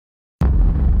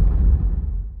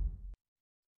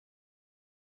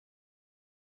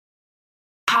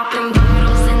Popping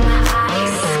bottles in the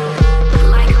ice,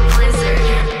 like a blizzard.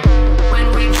 When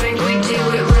we drink, we do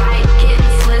it right.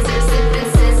 Getting slizzard, sipping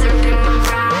scissor in my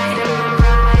ride,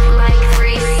 like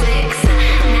 3-6.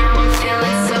 Now I'm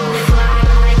feeling so fly,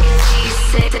 like a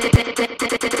G6.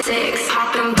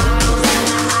 Popping bottles in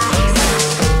the ice,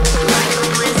 like a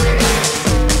blizzard.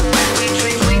 When we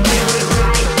drink, we do it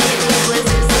right. Getting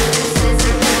slizzard, sipping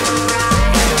scissor in my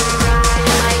ride,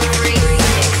 like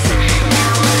 3-6.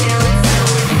 Now I'm feeling so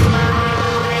fly,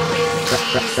 like a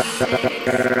G6.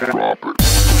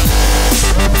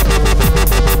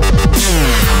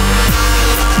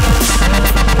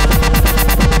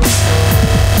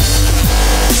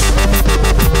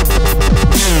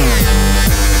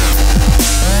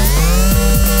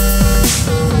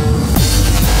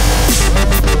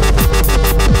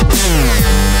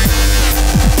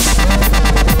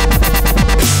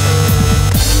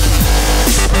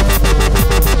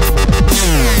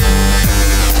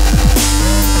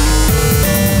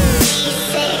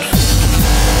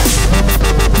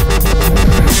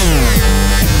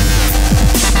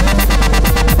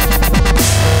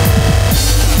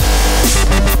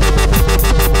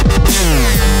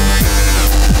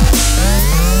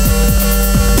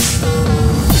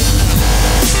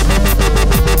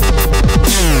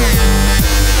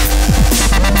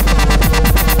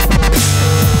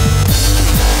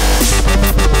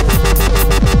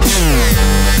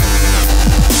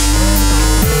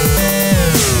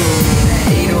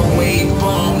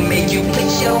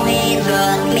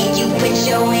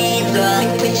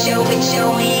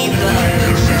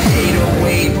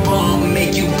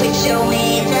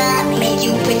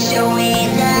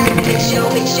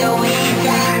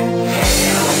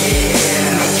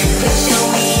 Put your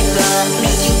hands up,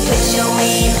 make you put your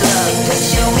hands up.